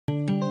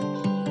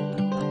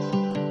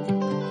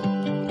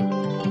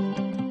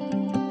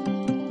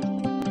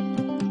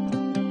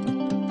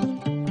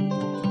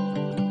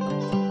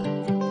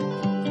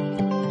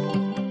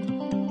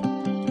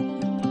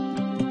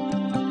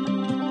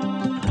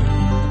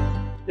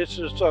This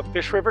is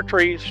Fish River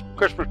Trees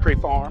Christmas Tree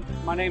Farm.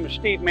 My name is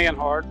Steve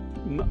Manhart.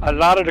 A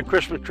lot of the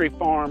Christmas tree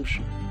farms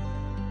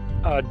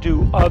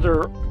do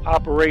other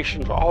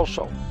operations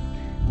also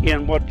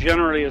in what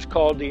generally is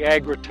called the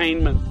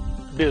agritainment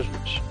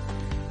business.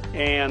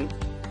 And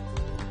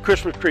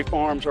Christmas tree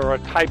farms are a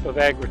type of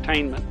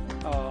agritainment.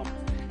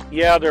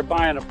 Yeah, they're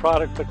buying a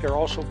product, but they're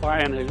also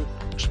buying an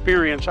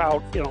experience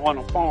out on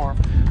a farm,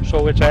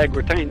 so it's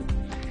agritainment.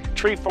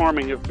 Tree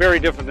farming is very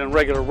different than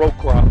regular row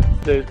crop.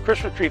 The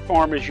Christmas tree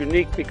farm is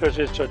unique because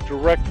it's a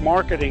direct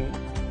marketing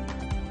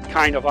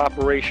kind of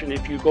operation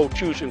if you go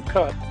choose and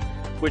cut,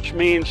 which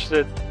means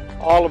that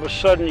all of a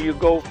sudden you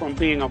go from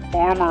being a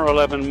farmer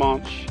 11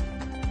 months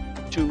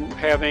to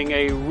having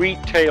a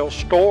retail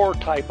store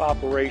type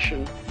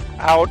operation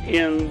out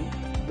in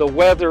the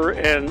weather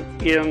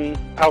and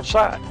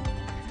outside,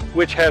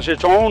 which has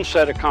its own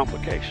set of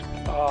complications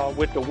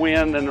with the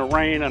wind and the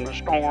rain and the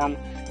storm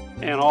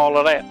and all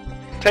of that.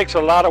 It takes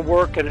a lot of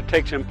work and it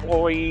takes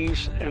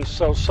employees, and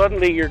so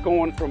suddenly you're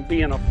going from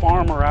being a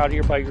farmer out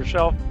here by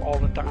yourself all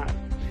the time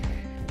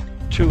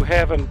to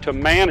having to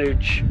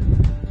manage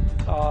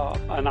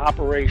an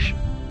operation.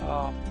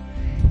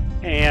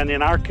 And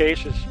in our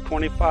case, it's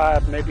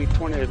 25, maybe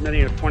 20, as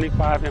many as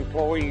 25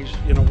 employees,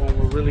 when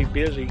we're really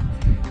busy.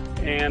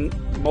 And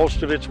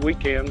most of it's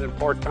weekend and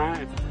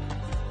part-time.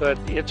 But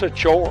it's a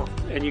chore,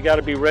 and you got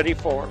to be ready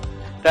for it.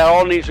 That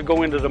all needs to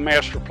go into the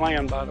master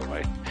plan, by the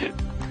way.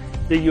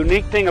 The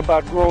unique thing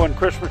about growing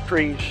Christmas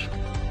trees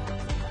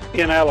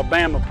in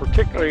Alabama,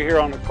 particularly here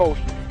on the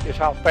coast, is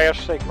how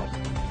fast they grow,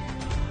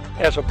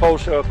 as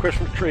opposed to a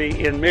Christmas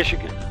tree in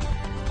Michigan.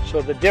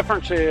 So the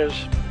difference is,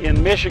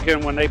 in Michigan,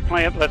 when they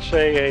plant, let's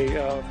say,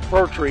 a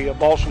fir tree, a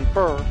balsam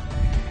fir,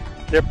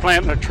 they're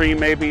planting a tree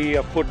maybe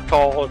a foot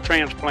tall, a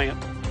transplant,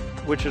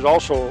 which is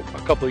also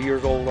a couple of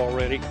years old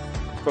already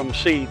from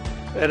seed.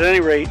 At any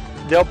rate,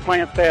 they'll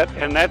plant that,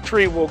 and that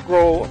tree will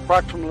grow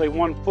approximately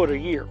 1 foot a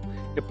year.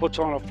 It puts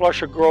on a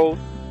flush of growth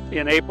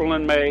in April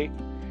and May,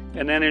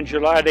 and then in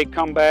July they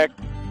come back,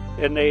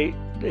 and they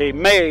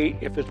may,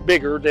 if it's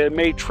bigger, they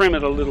may trim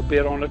it a little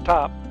bit on the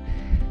top.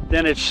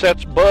 Then it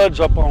sets buds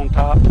up on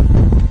top,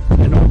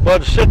 and those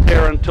buds sit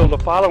there until the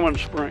following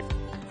spring.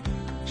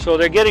 So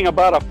they're getting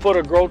about a foot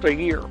of growth a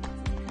year.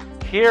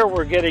 Here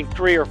we're getting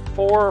 3 or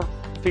 4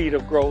 feet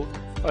of growth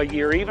a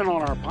year, even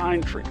on our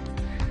pine tree.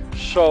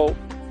 So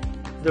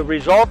the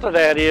result of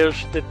that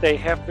is that they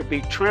have to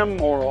be trimmed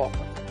more often.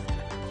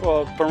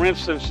 Well, for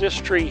instance, this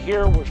tree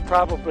here was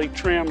probably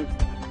trimmed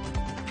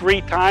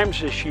 3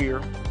 times this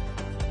year,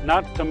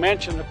 not to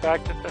mention the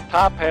fact that the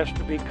top has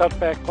to be cut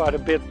back quite a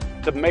bit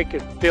to make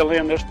it fill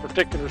in, this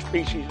particular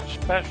species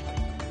especially.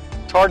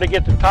 It's hard to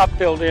get the top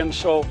filled in,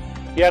 so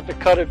you have to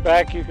cut it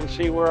back. You can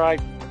see where I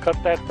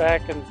cut that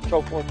back and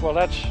so forth. Well,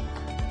 that's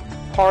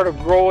part of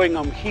growing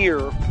them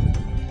here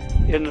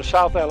in the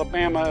South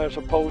Alabama as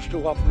opposed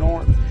to up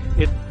north.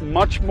 It's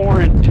much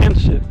more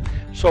intensive.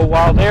 So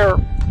while they're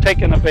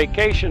taking a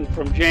vacation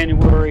from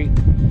January,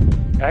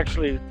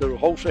 actually the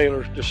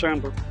wholesalers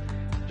December,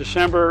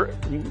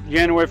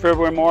 January,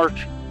 February,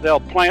 March, they'll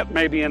plant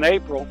maybe in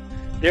April.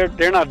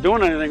 They're not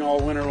doing anything all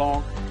winter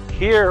long.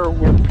 Here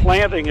we're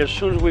planting as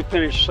soon as we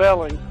finish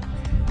selling,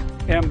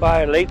 and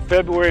by late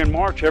February and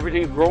March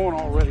everything's growing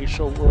already.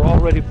 So we're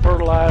already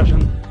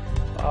fertilizing.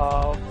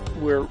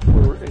 We're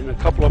in a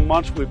couple of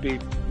months we'd be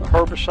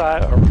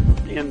herbicide,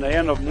 or in the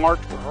end of March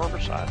we're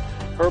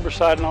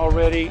herbiciding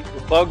already.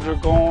 The bugs are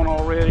gone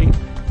already,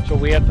 so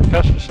we have the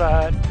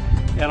pesticide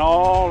and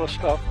all the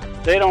stuff.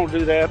 They don't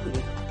do that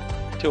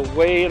until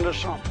way into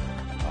summer.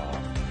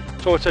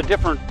 So it's a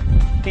different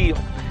deal.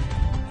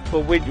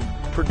 But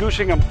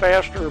producing them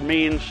faster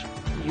means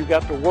you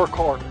got to work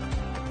harder.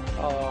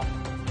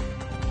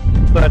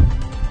 But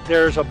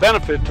there's a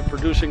benefit to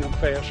producing them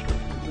faster.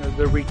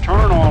 The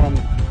return on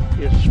them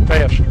is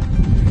faster.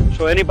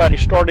 So anybody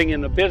starting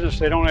in the business,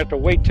 they don't have to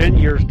wait 10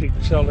 years to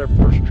sell their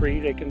first tree.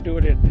 They can do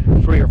it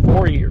in 3 or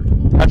 4 years.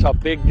 That's a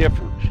big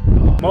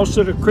difference. Most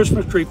of the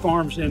Christmas tree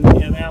farms in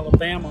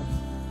Alabama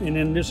and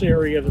in this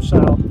area of the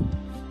South,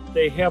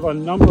 they have a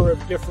number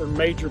of different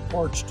major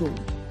parts to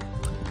them.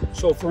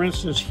 So for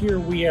instance, here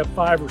we have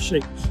 5 or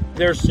 6.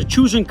 There's the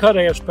choose and cut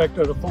aspect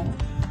of the farm.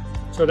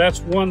 So that's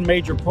one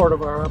major part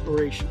of our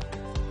operation.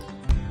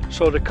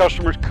 So the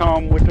customers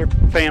come with their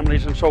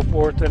families and so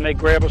forth, and they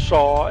grab a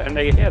saw and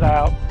they head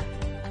out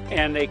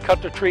and they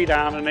cut the tree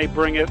down and they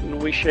bring it,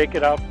 and we shake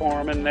it out for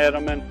them and net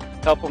them and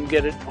help them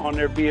get it on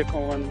their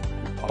vehicle, and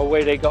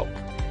away they go.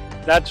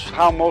 That's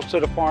how most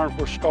of the farms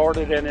were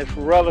started, and it's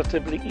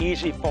relatively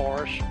easy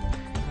for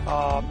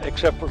us,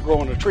 except for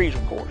growing the trees,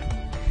 of course.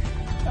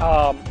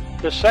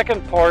 The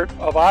second part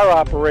of our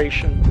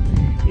operation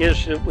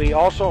is that we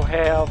also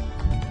have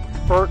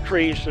fir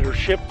trees that are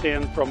shipped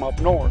in from up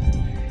north.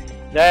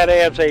 That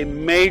adds a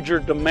major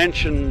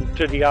dimension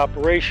to the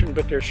operation,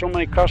 but there's so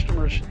many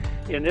customers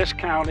in this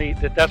county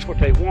that that's what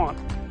they want,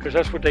 because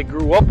that's what they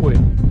grew up with.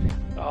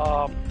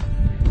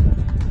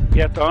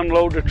 You have to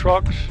unload the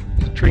trucks,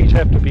 the trees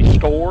have to be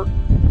stored,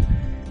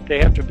 They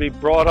have to be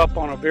brought up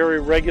on a very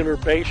regular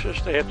basis.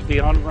 They have to be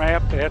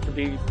unwrapped. They have to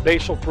be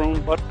basal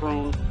pruned, butt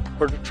pruned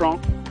for the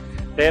trunk.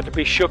 They have to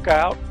be shook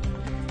out.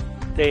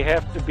 They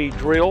have to be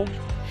drilled.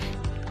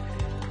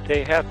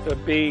 They have to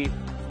be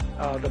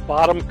the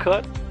bottom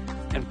cut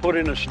and put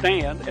in a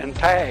stand and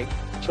tagged.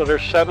 So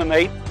there's 7,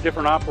 8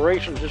 different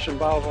operations. This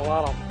involves a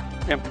lot of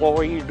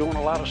employees doing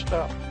a lot of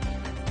stuff.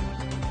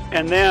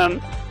 And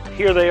then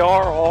here they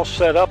are all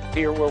set up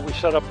here where we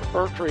set up the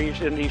fir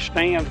trees in these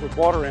stands with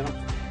water in them.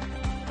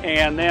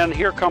 And then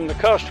here come the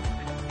customers.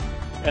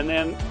 And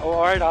then, oh,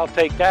 all right, I'll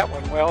take that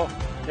one. Well,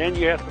 then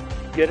you have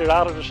to get it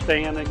out of the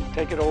stand and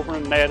take it over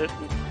and net it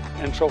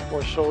and so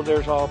forth. So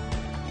there's a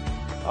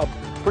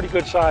pretty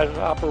good sized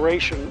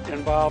operation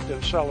involved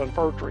in selling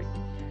fir tree.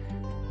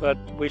 But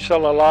we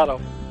sell a lot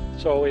of them,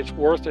 so it's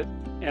worth it.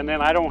 And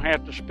then I don't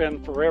have to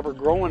spend forever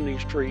growing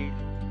these trees.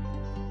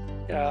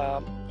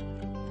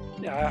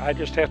 I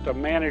just have to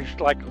manage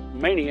like a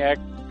maniac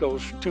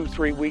those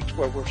 2-3 weeks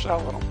where we're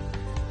selling them.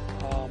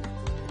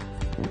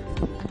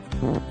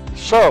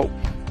 So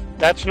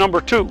that's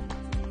number 2.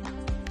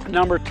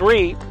 Number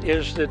 3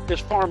 is that this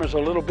farm is a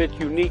little bit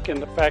unique in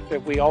the fact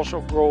that we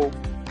also grow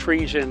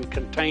trees in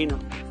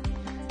containers.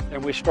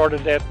 And we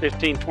started that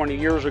 15-20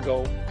 years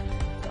ago.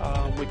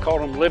 We call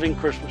them living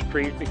Christmas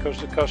trees because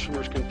the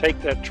customers can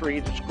take that tree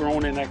that's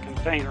grown in that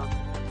container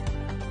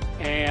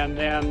and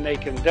then they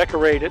can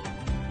decorate it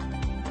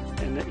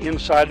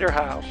inside their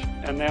house,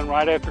 and then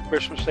right after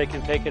Christmas they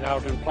can take it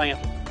out and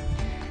plant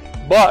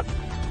it. But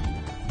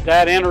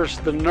that enters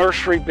the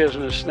nursery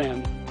business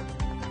then,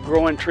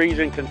 growing trees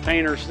in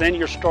containers. Then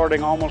you're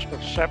starting almost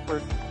a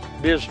separate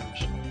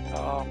business.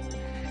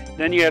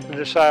 Then you have to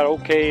decide,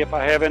 okay, if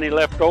I have any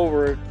left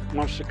over,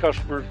 once the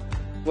customers,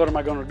 what am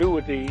I going to do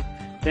with these?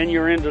 Then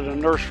you're into the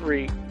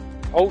nursery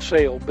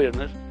wholesale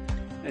business,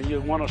 and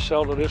you want to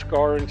sell to this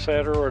garden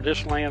setter or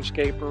this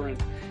landscaper,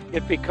 and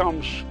it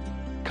becomes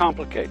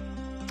complicated.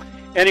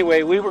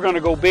 Anyway, we were going to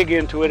go big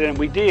into it, and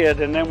we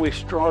did, and then we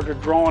started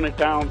drawing it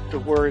down to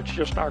where it's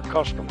just our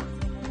customer,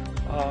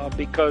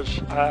 because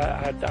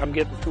I'm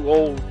getting too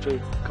old to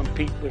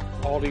compete with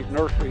all these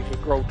nurseries that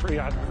grow trees.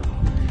 I don't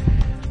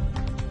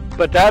know.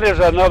 But that is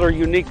another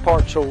unique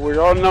part, so we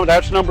all know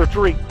that's number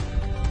 3.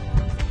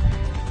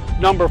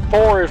 Number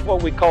 4 is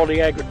what we call the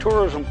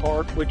agritourism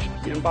part, which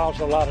involves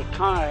a lot of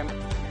time,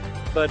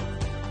 but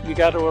you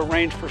got to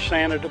arrange for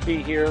Santa to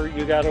be here.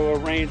 You got to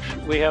arrange,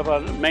 we have a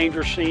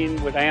manger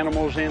scene with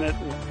animals in it,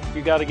 and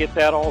you got to get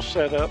that all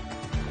set up.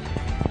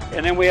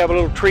 And then we have a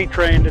little tree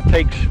train that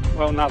takes,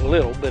 well, not a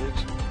little, but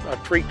it's a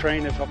tree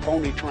train, it's a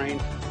pony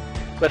train,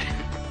 but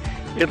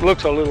it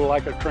looks a little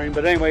like a train.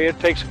 But anyway, it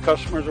takes the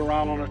customers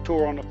around on a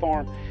tour on the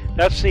farm.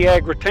 That's the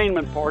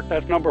agritainment part,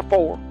 that's number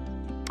 4.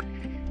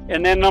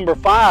 And then number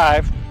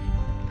 5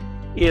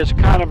 is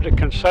kind of the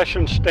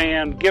concession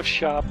stand gift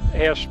shop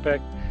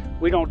aspect.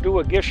 We don't do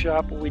a gift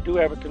shop, but we do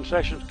have a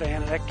concession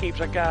stand, and that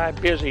keeps a guy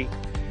busy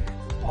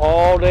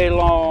all day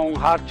long.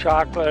 Hot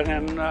chocolate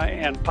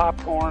and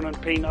popcorn and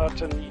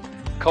peanuts and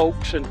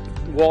Cokes and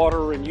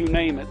water and you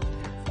name it.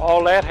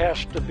 All that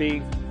has to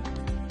be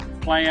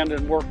planned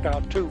and worked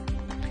out too.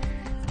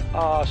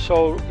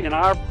 So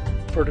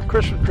for the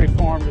Christmas tree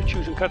farm, the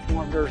Choose and Cut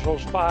farm, there's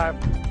those 5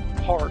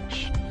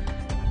 parts,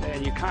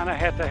 and you kind of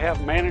have to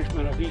have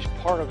management of each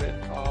part of it.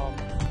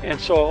 And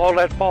so all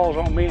that falls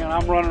on me, and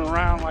I'm running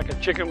around like a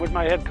chicken with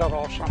my head cut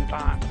off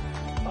sometimes.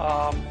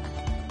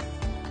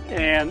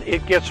 And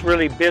it gets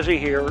really busy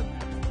here.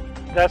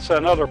 That's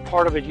another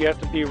part of it. You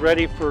have to be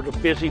ready for the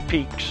busy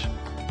peaks.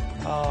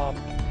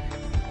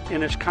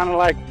 And it's kind of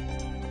like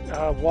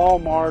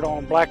Walmart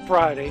on Black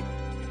Friday,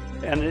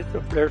 and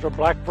there's a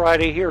Black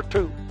Friday here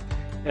too.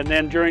 And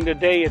then during the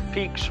day it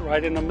peaks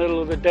right in the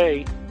middle of the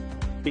day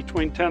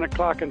between 10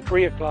 o'clock and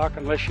 3 o'clock,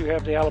 unless you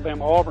have the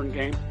Alabama-Auburn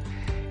game.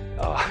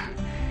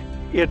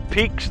 It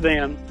peaks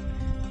then,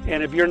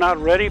 and if you're not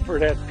ready for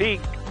that peak,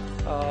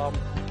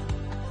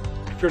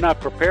 if you're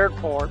not prepared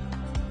for it,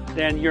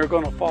 then you're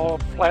going to fall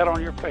flat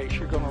on your face.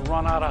 You're going to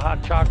run out of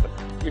hot chocolate.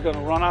 You're going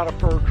to run out of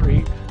fir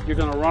tree. You're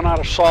going to run out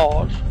of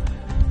saws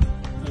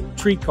and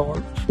tree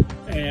carts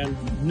and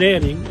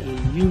netting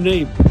and you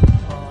name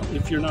it,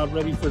 if you're not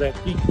ready for that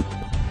peak.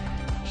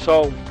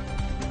 So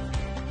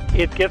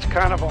it gets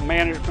kind of a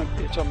management,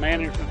 it's a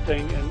management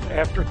thing, and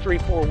after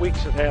 3-4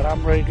 weeks of that,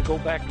 I'm ready to go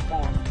back to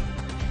farming.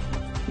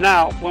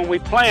 Now, when we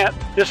plant,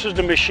 this is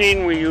the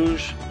machine we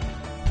use.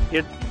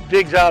 It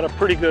digs out a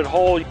pretty good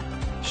hole,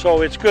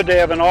 so it's good to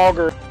have an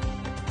auger.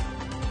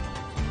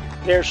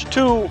 There's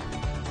 2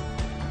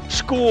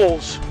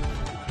 schools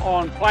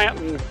on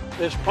planting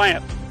this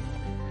plant.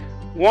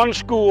 One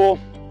school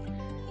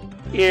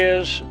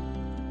is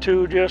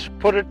to just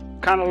put it,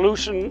 kind of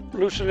loosen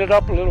it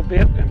up a little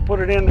bit and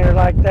put it in there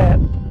like that.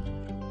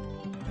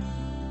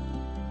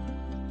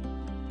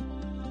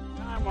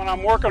 When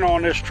I'm working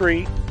on this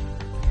tree,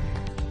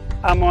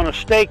 I'm going to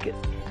stake it.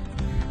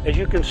 As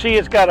you can see,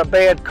 it's got a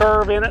bad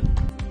curve in it.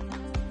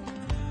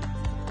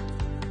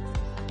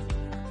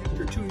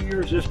 After 2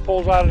 years, this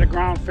pulls out of the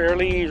ground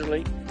fairly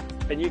easily,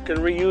 and you can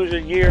reuse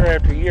it year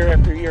after year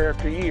after year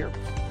after year.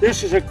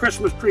 This is a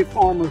Christmas Tree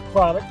Farmer's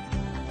product,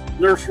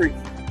 nursery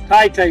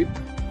tie tape.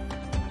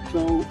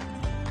 So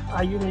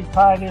I usually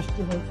tie this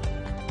to the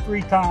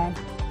 3 times.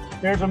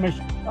 There's a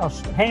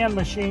hand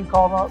machine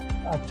called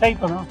a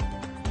tapener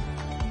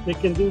that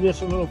can do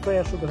this a little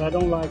faster, but I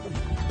don't like them.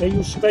 They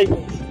use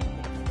staples.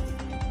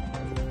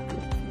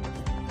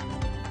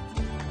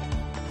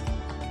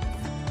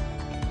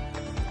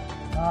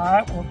 All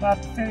right, we're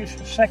about to finish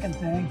the second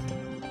thing.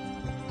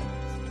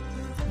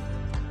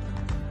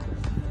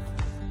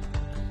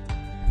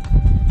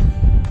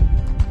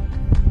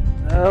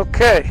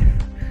 Okay,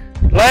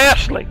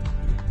 lastly,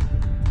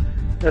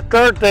 the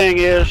third thing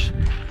is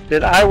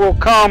that I will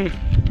come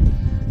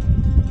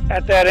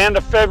at that end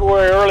of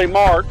February, early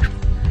March,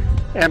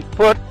 and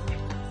put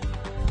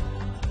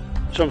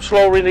some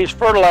slow release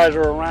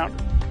fertilizer around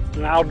it.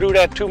 And I'll do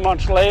that 2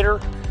 months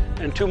later,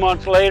 and 2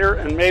 months later,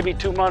 and maybe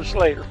 2 months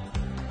later.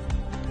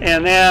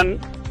 And then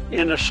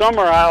in the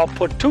summer, I'll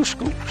put 2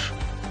 scoops.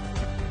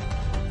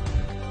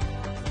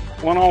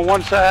 One on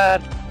one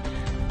side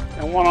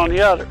and one on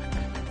the other.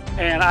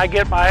 And I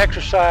get my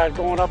exercise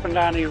going up and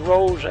down these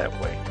rows that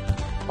way.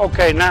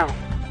 Okay, now,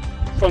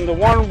 from the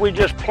one we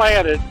just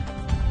planted,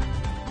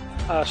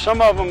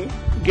 some of them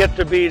get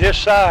to be this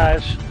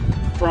size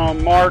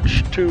from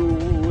March to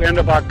end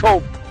of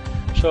October.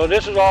 So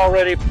this is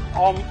already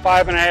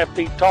 5.5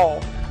 feet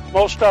tall.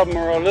 Most of them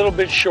are a little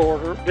bit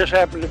shorter. This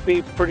happened to be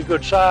a pretty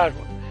good size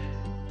one.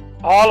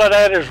 All of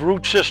that is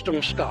root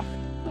system stuff.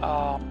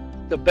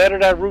 The better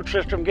that root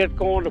system gets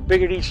going, the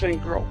bigger these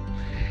things grow.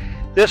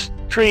 This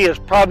tree has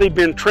probably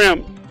been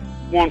trimmed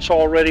once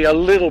already, a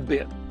little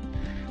bit.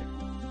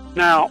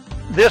 Now,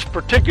 this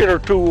particular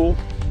tool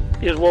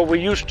is what we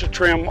used to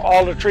trim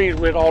all the trees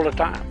with all the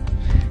time.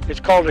 It's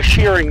called a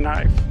shearing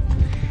knife.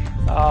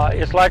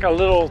 It's like a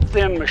little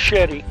thin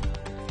machete.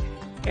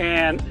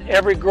 And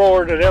every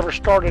grower that ever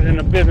started in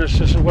a business,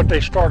 this is what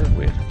they started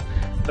with.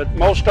 But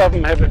most of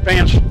them have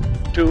advanced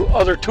to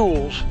other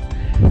tools.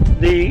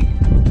 The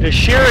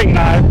shearing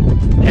knife,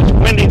 it's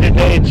windy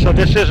today, so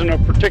this isn't a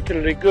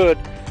particularly good.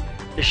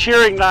 The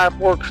shearing knife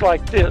works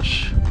like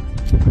this.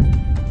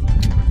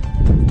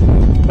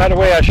 By the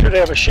way, I should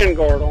have a shin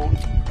guard on.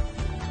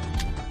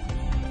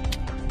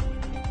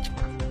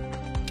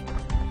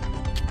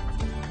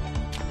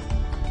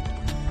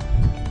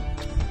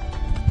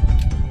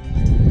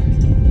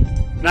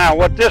 Now,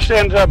 what this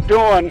ends up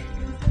doing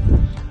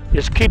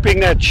is keeping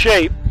that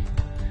shape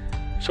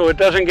so it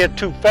doesn't get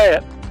too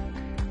fat,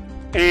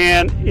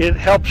 and it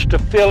helps to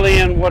fill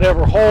in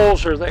whatever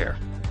holes are there.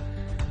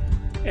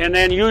 And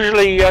then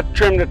usually you have to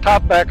trim the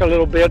top back a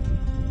little bit.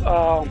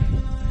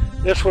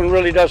 This one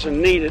really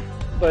doesn't need it,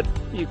 but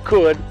you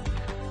could.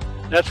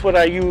 That's what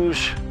I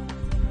use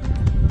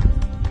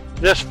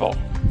this for.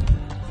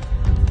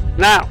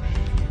 Now,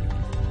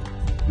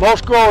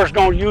 most growers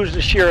don't use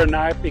the shearing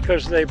knife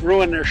because they've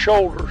ruined their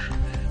shoulders.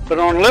 But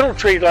on a little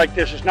tree like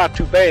this, it's not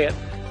too bad.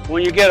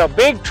 When you get a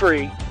big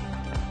tree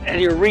and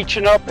you're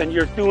reaching up and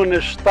you're doing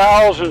this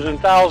thousands and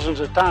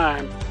thousands of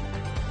times,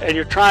 and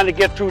you're trying to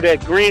get through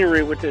that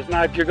greenery with this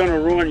knife, you're going to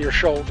ruin your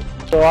shoulder.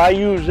 So I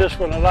use this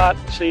one a lot.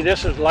 See,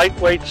 this is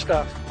lightweight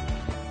stuff.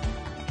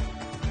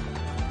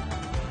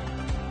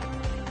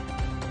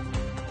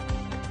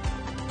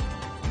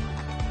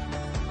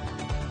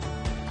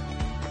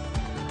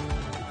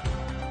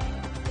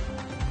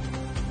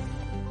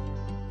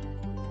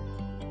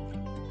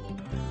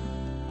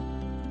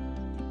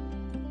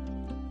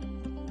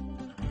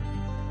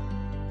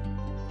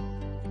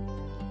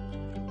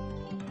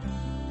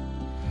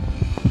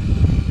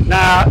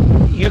 Now,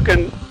 you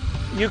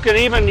can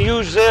even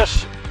use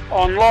this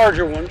on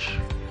larger ones,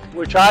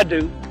 which I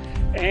do,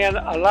 and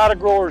a lot of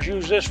growers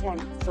use this one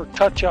for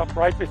touch-up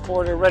right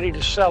before they're ready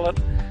to sell it,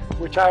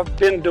 which I've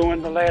been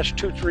doing the last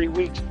 2-3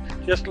 weeks.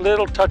 Just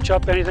little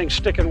touch-up, anything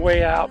sticking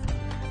way out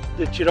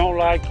that you don't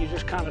like, you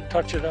just kind of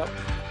touch it up,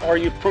 or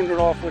you prune it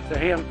off with the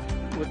hand,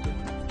 with the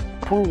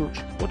pruners.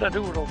 What'd I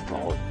do with those?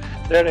 Oh,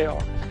 there they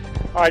are.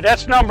 All right,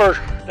 that's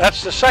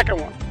the second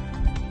one.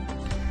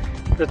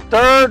 The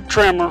third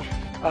trimmer,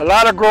 a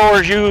lot of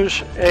growers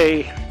use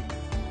a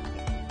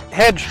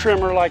hedge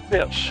trimmer like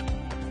this.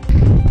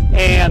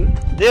 And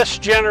this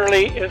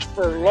generally is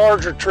for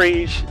larger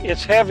trees.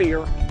 It's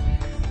heavier,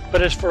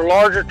 but it's for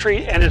larger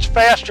trees, and it's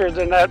faster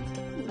than that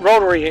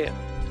rotary head.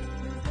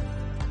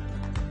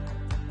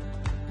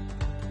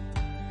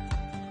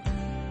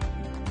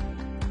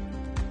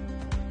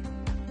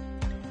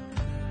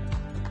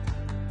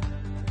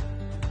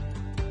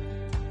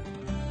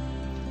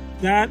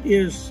 That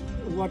is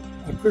what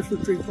a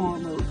Christmas tree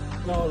farmer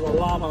does a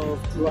lot of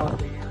throughout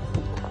the year.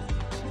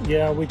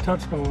 Yeah, we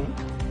touched on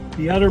it.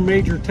 The other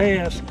major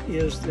task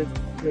is that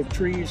the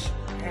trees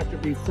have to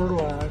be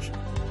fertilized.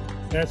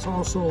 That's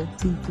also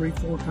 2, 3,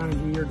 4 times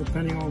a year,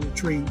 depending on the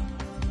tree.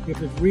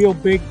 If it's real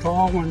big,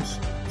 tall ones,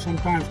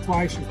 sometimes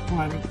twice is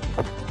plenty.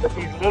 But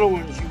these little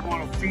ones, you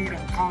want to feed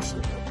them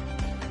constantly.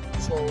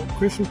 So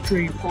Christmas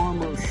tree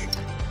farmers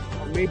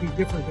are maybe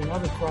different than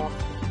other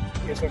crops.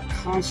 It's a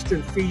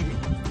constant feeding.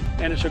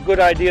 And it's a good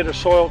idea to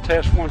soil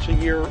test once a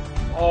year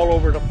all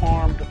over the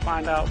farm to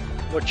find out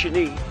what you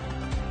need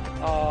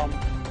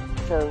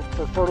for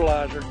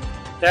fertilizer.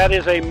 That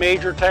is a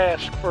major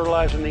task,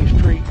 fertilizing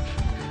these trees.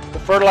 The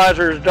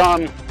fertilizer is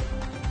done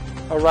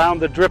around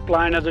the drip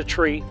line of the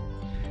tree.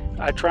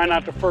 I try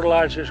not to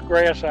fertilize this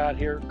grass out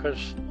here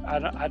because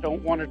I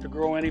don't want it to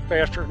grow any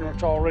faster than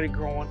it's already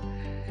growing.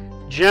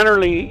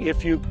 Generally,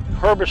 if you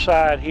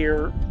herbicide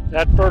here,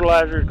 that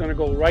fertilizer is going to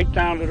go right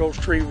down to those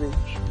tree roots.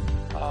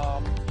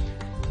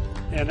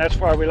 And that's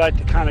why we like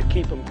to kind of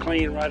keep them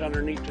clean right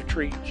underneath the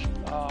trees.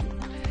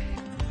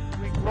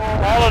 We grow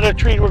all of the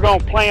trees we're going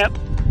to plant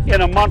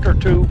in a month or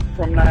two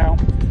from now.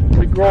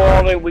 We grow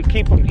all of them, we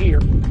keep them here.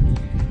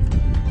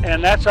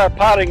 And that's our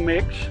potting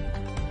mix.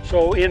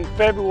 So in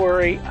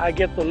February, I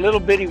get the little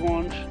bitty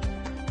ones,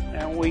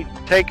 and we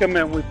take them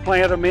and we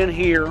plant them in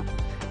here,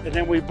 and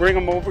then we bring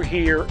them over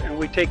here and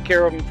we take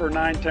care of them for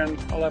 9, 10,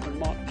 11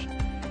 months.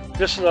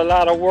 This is a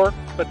lot of work,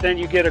 but then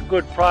you get a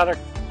good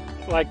product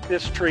like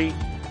this tree.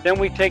 Then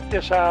we take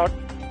this out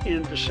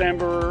in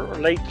December or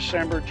late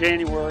December,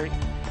 January,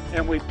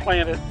 and we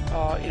plant it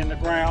in the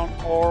ground,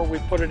 or we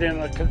put it in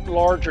a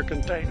larger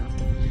container.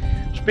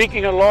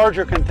 Speaking of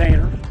larger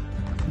containers,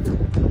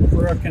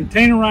 for a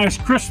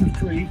containerized Christmas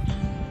tree,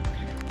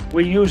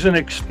 we use an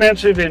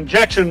expensive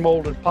injection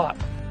molded pot.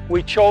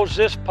 We chose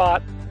this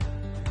pot.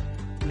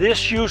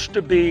 This used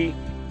to be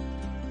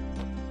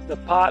the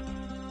pot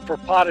for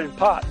pot in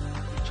pot.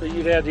 So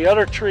you'd have the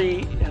other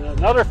tree in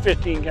another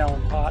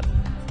 15-gallon pot,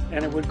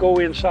 and it would go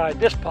inside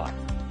this pot.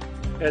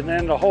 And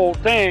then the whole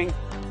thing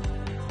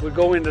would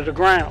go into the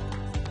ground.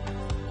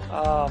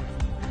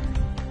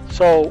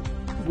 So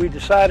we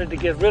decided to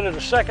get rid of the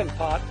second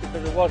pot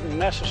because it wasn't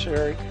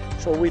necessary.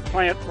 So we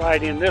plant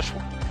right in this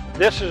one.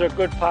 This is a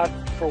good pot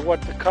for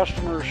what the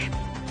customers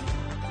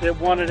that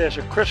want it as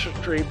a Christmas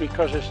tree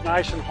because it's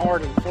nice and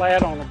hard and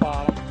flat on the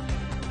bottom.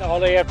 All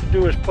they have to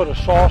do is put a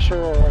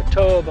saucer or a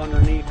tub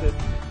underneath it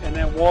and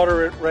then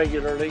water it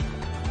regularly,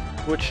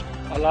 which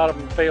a lot of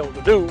them fail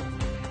to do,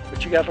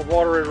 but you got to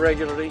water it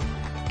regularly.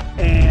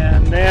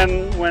 And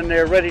then when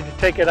they're ready to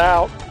take it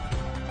out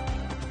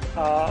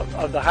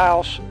of the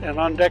house and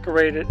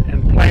undecorate it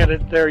and plant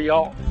it, there you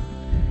are.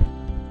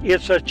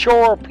 It's a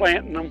chore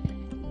planting them,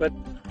 but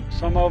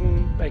some of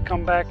them, they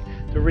come back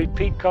to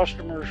repeat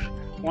customers.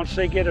 Once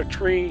they get a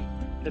tree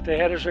that they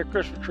had as their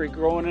Christmas tree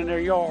growing in their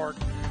yard,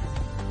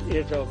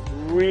 it's a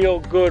real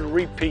good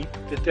repeat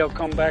that they'll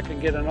come back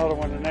and get another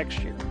one the next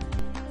year.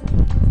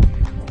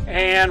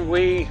 And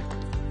we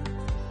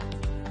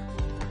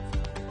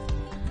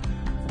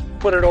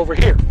put it over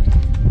here.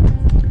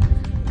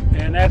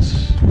 And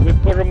we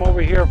put them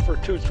over here for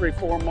 2, 3,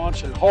 4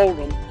 months and hold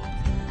them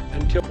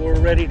until we're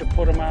ready to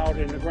put them out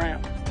in the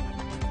ground.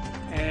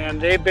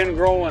 And they've been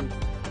growing,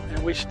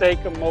 and we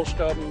stake them, most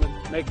of them,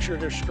 and make sure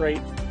they're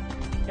straight.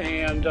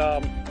 And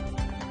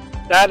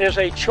that is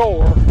a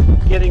chore,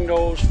 getting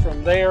those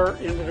from there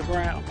into the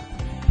ground.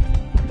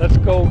 Let's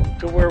go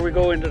to where we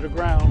go into the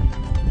ground.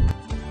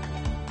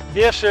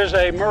 This is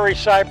a Murray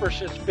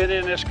cypress. It's been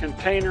in this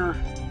container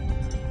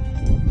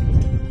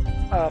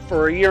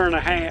for 1.5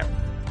 years.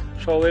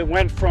 So it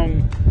went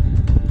from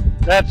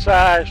that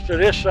size to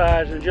this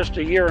size in just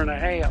 1.5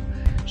 years.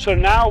 So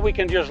now we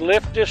can just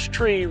lift this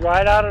tree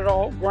right out of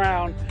the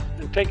ground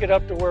and take it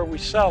up to where we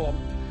sell them.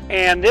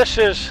 And this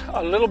is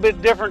a little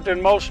bit different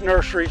than most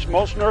nurseries.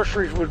 Most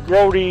nurseries would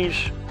grow these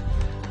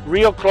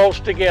real close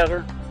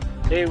together.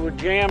 They would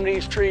jam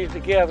these trees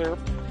together,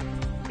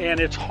 and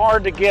it's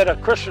hard to get a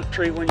Christmas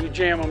tree when you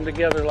jam them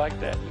together like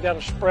that. You got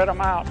to spread them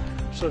out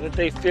so that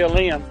they fill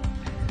in.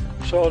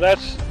 So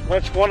that's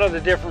one of the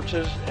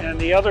differences. And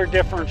the other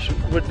difference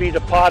would be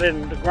the pot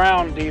in the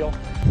ground deal.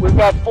 We've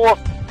got four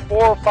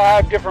or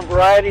five different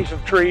varieties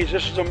of trees.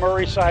 This is a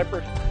Murray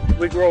cypress.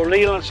 We grow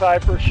Leland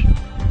cypress.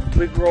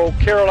 We grow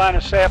Carolina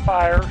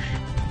sapphires,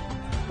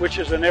 which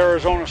is an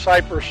Arizona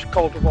cypress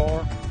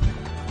cultivar,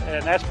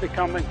 and that's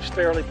becoming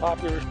fairly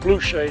popular. It's blue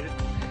shaded.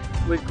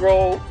 We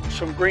grow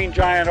some green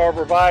giant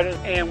arborvitae,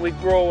 and we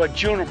grow a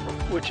juniper,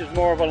 which is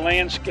more of a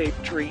landscape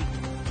tree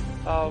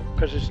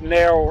because it's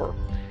narrower.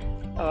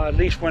 At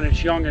least when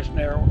it's young, it's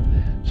narrower.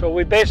 So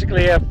we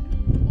basically have,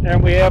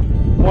 and we have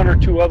 1 or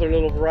 2 other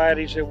little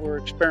varieties that we're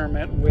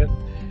experimenting with.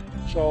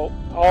 So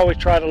I always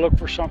try to look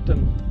for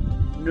something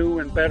new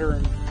and better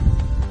and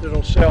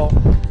that'll sell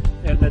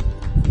and that's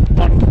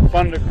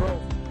fun to grow.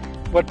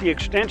 What the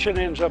extension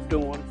ends up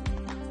doing,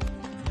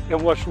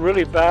 and what's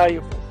really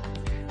valuable,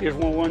 is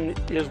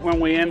when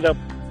we end up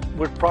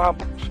with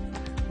problems.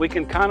 We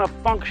can kind of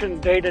function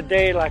day to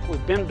day like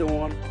we've been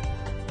doing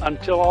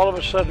until all of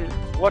a sudden,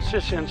 what's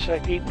this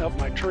insect eating up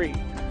my tree?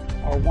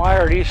 Or why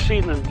are these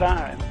seedlings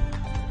dying?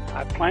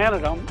 I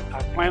planted them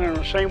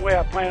the same way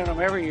I planted them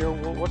every year.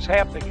 Well, what's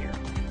happening here?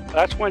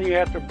 That's when you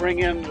have to bring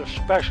in the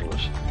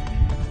specialists.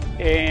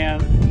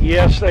 And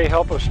yes, they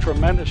help us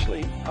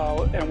tremendously.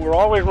 And we're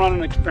always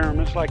running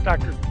experiments, like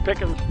Dr.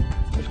 Pickens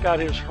has got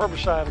his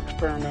herbicide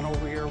experiment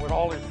over here with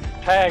all his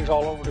tags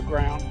all over the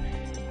ground.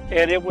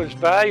 And it was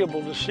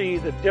valuable to see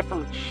the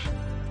difference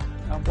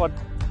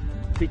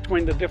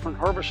between the different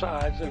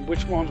herbicides and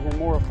which ones were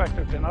more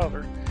effective than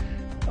others.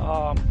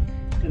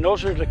 And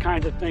those are the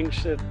kinds of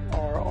things that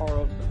are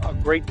of a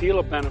great deal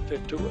of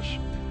benefit to us.